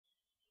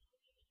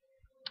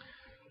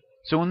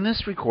So in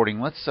this recording,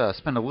 let's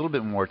spend a little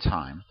bit more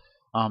time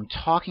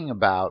talking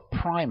about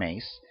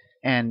primase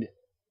and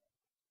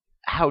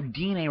how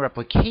DNA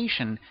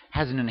replication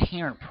has an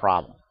inherent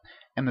problem.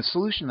 And the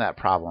solution to that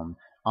problem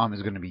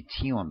is going to be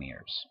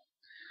telomeres.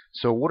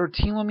 So what are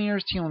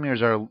telomeres?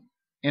 Telomeres are,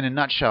 in a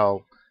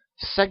nutshell,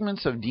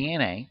 segments of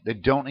DNA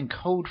that don't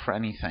encode for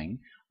anything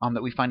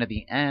that we find at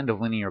the end of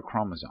linear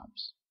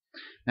chromosomes.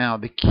 Now,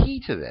 the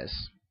key to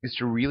this is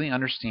to really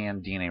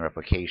understand DNA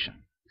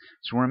replication.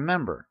 So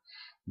remember,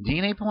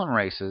 DNA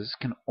polymerases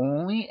can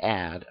only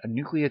add a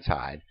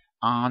nucleotide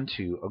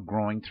onto a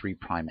growing 3'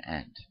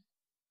 end.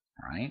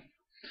 All right?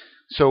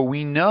 So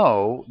we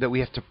know that we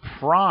have to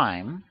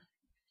prime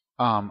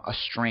a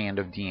strand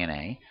of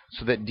DNA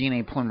so that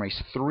DNA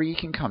polymerase 3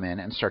 can come in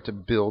and start to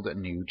build a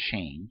new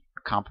chain,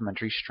 a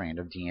complementary strand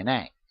of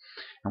DNA.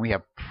 And we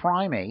have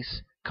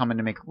primase come in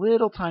to make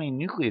little tiny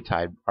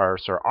nucleotide or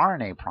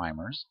RNA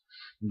primers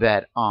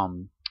that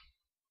DNA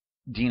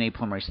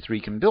polymerase 3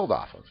 can build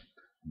off of.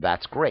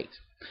 That's great.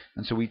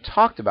 And so we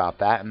talked about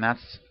that, and that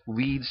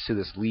leads to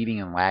this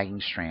leading and lagging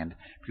strand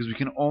because we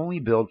can only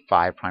build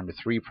 5' to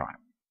 3'.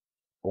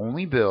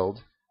 Only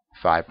build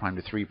 5'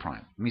 to 3'.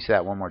 Let me say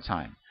that one more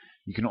time.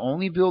 You can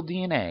only build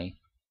DNA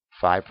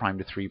 5'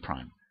 to 3'.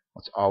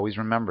 Let's always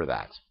remember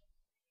that.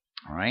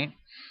 All right?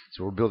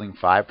 So we're building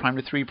 5' to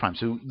 3'.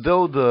 So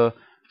though the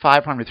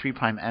 5' to 3'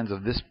 ends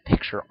of this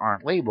picture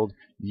aren't labeled,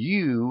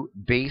 you,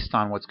 based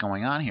on what's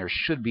going on here,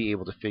 should be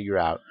able to figure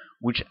out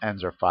which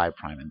ends are 5'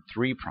 and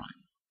 3'.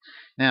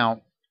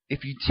 Now,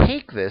 if you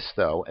take this,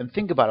 though, and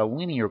think about a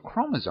linear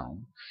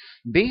chromosome,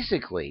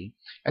 basically,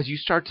 as you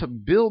start to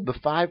build the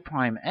 5'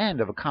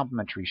 end of a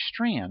complementary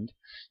strand,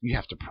 you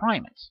have to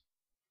prime it.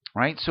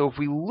 Right? So if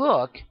we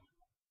look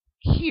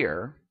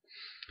here,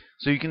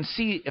 so you can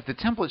see if the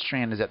template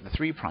strand is at the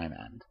 3'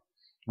 end,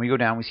 we go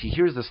down, we see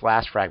here's this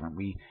last fragment.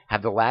 We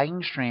have the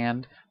lagging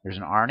strand, there's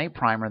an RNA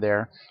primer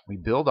there, we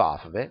build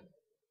off of it.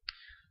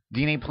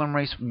 DNA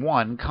polymerase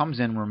 1 comes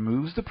in,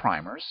 removes the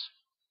primers,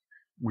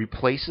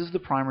 replaces the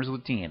primers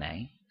with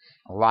DNA.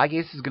 A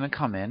ligase is going to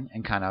come in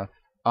and kind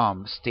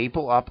of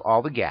staple up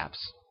all the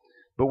gaps.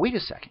 But wait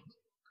a second.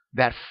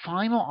 That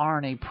final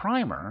RNA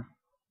primer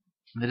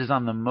that is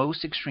on the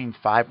most extreme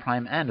 5'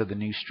 end of the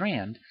new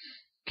strand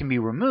can be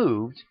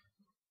removed,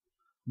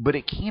 but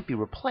it can't be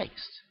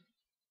replaced.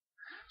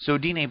 So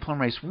DNA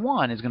polymerase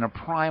 1 is going to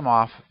prime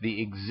off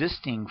the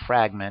existing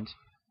fragment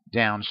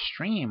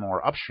downstream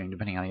or upstream,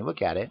 depending on how you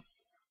look at it,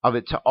 of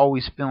it to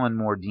always fill in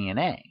more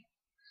DNA.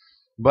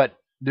 But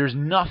there's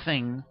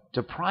nothing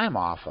to prime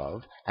off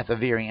of at the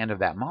very end of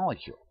that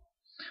molecule.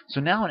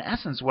 So now, in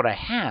essence, what I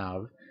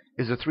have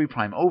is a 3'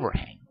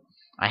 overhang.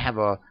 I have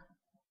a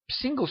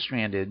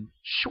single-stranded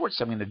short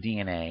segment of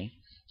DNA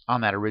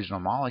on that original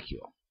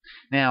molecule.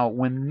 Now,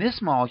 when this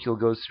molecule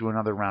goes through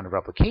another round of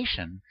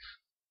replication,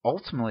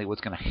 ultimately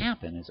what's going to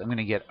happen is I'm going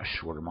to get a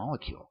shorter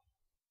molecule.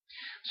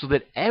 So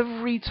that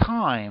every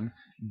time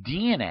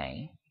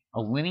DNA, a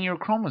linear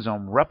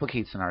chromosome,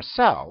 replicates in our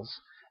cells,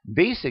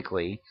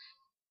 basically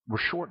we're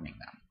shortening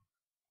them.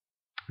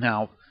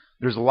 Now,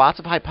 there's lots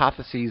of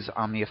hypotheses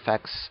on the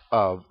effects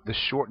of the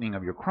shortening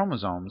of your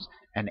chromosomes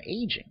and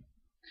aging.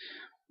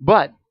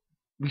 But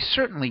we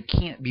certainly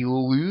can't be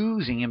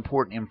losing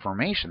important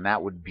information.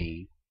 That would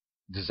be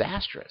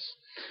disastrous.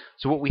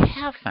 So what we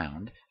have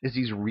found is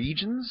these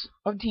regions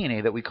of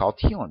DNA that we call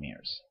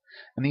telomeres.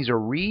 And these are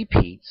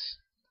repeats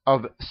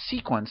of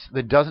sequence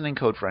that doesn't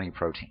encode for any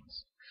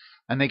proteins.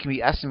 And they can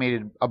be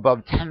estimated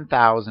above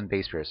 10,000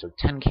 base pairs, so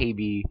 10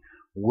 kb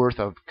worth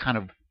of kind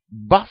of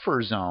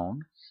buffer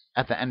zone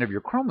at the end of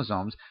your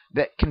chromosomes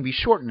that can be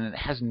shortened, and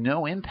it has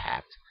no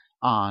impact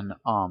on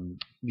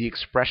the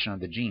expression of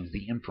the genes,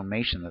 the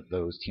information that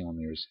those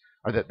telomeres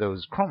or that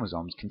those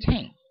chromosomes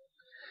contain.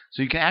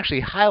 So you can actually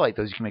highlight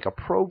those. You can make a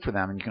probe for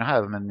them, and you can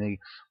highlight them, and the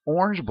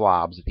orange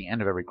blobs at the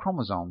end of every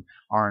chromosome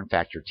are in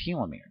fact your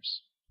telomeres.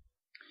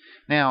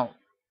 Now,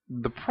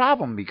 the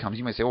problem becomes,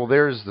 you might say, well,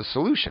 there's the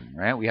solution,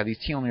 right? We have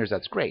these telomeres,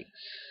 that's great.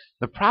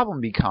 The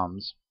problem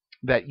becomes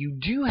that you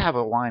do have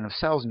a line of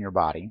cells in your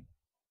body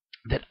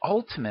that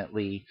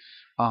ultimately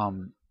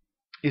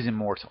is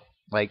immortal.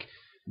 Like,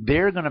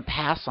 they're going to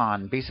pass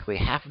on basically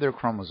half of their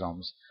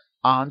chromosomes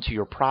onto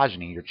your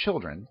progeny, your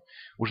children,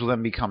 which will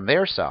then become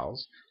their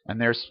cells, and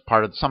there's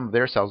part of some of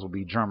their cells will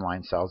be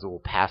germline cells that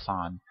will pass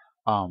on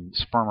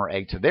sperm or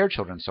egg to their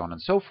children, so on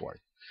and so forth.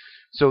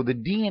 So the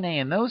DNA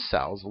in those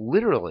cells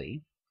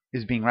literally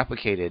is being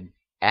replicated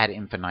ad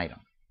infinitum.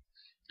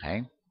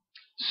 Okay?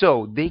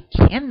 So they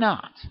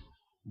cannot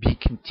be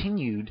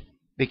continued,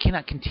 they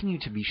cannot continue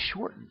to be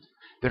shortened.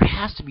 There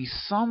has to be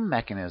some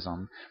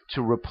mechanism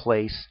to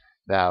replace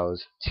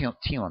those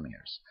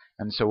telomeres.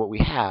 And so what we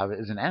have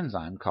is an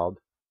enzyme called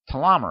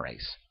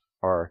telomerase,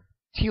 or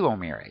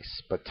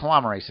telomerase, but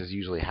telomerase is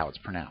usually how it's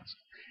pronounced.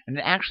 And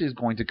it actually is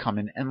going to come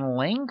in and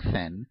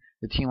lengthen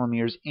the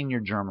telomeres in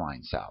your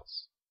germline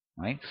cells.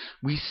 Right?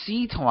 We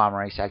see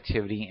telomerase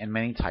activity in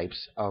many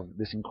types of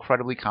this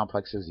incredibly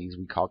complex disease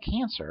we call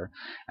cancer,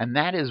 and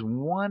that is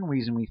one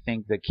reason we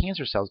think that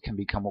cancer cells can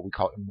become what we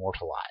call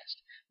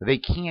immortalized. They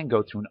can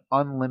go through an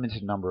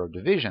unlimited number of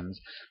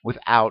divisions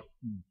without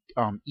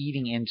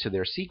eating into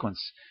their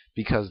sequence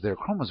because their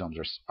chromosomes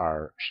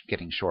are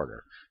getting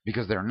shorter,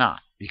 because they're not,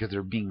 because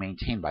they're being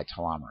maintained by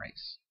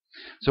telomerase.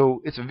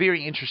 So it's a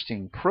very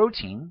interesting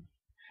protein,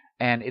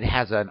 and it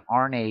has an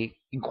RNA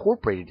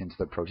incorporated into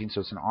the protein,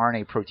 so it's an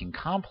RNA protein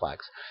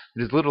complex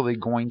that is literally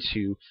going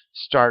to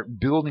start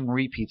building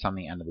repeats on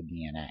the end of the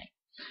DNA.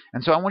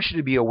 And so I want you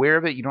to be aware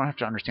of it. You don't have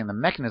to understand the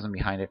mechanism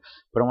behind it,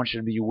 but I want you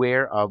to be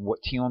aware of what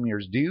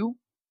telomeres do.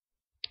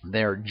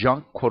 They're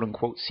junk,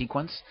 quote-unquote,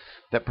 sequence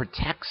that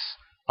protects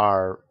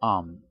our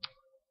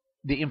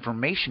the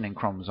information in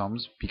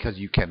chromosomes, because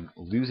you can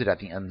lose it at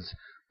the ends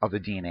of the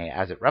DNA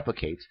as it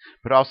replicates,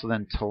 but also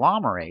then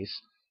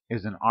telomerase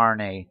is an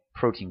RNA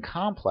protein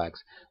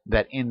complex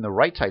that in the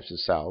right types of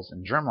cells,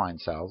 in germline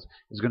cells,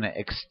 is going to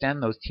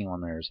extend those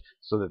telomeres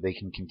so that they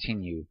can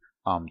continue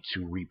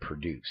to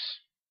reproduce.